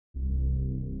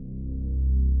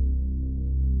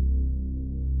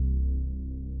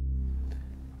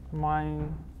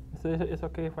Mine, it's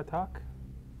okay if I talk?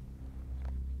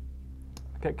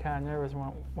 I get kind of nervous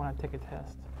when I take a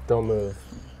test. Don't move.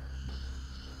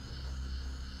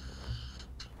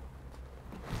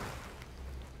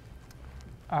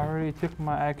 I already took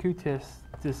my IQ test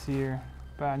this year,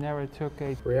 but I never took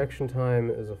a... Reaction time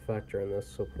is a factor in this,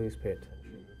 so please pay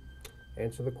attention.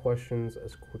 Answer the questions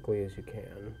as quickly as you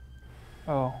can.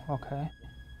 Oh, okay.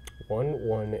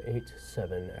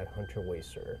 1187 at Hunter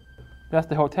Wacer. That's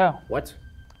the hotel. What?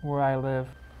 Where I live.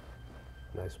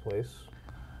 Nice place.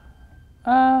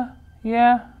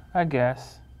 Yeah, I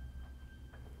guess.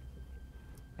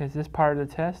 Is this part of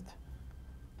the test?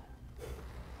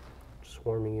 Just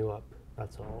warming you up,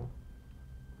 that's all.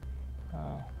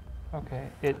 Oh, okay.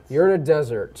 You're in a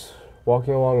desert,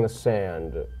 walking along in the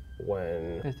sand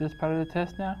when... Is this part of the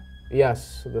test now?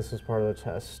 Yes, this is part of the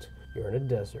test. You're in a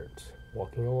desert,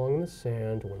 walking along in the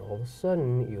sand when all of a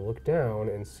sudden you look down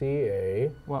and see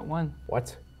a... What one?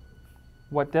 What?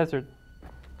 What desert?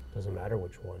 Doesn't matter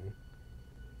which one.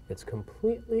 It's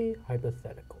completely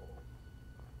hypothetical.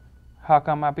 How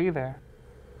come I be there?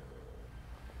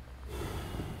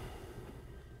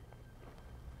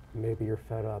 Maybe you're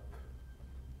fed up.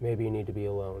 Maybe you need to be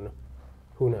alone.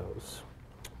 Who knows?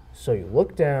 So you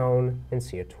look down and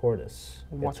see a tortoise.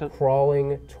 It's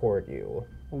crawling toward you.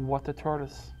 What's a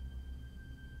tortoise?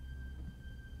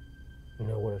 You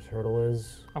know what a turtle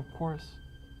is? Of course.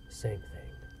 Same thing.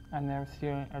 I've never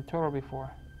seen a turtle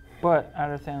before, but I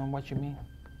understand what you mean.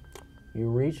 You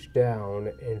reach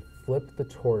down and flip the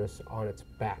tortoise on its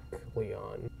back,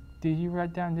 Leon. Did you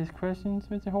write down these questions,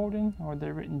 Mr. Holden, or are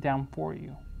they written down for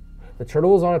you? The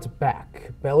turtle is on its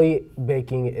back, belly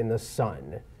baking in the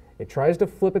sun. It tries to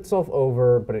flip itself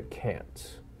over, but it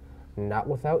can't. Not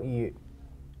without you.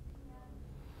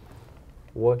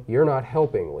 What? You're not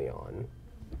helping, Leon.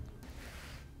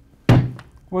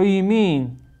 What do you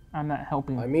mean I'm not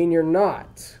helping? I mean you're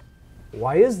not.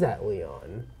 Why is that,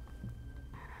 Leon?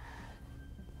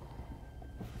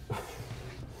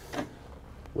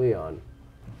 Leon,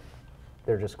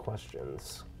 they're just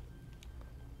questions.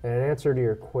 And in answer to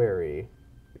your query,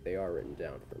 they are written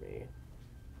down for me.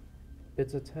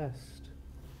 It's a test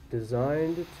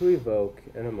designed to evoke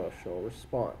an emotional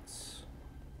response.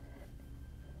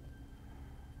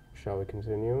 Shall we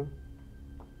continue?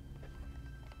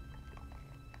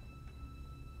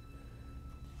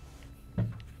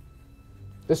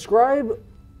 Describe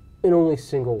in only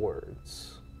single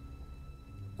words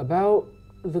about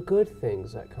the good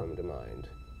things that come to mind.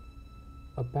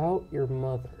 About your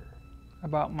mother.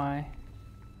 About my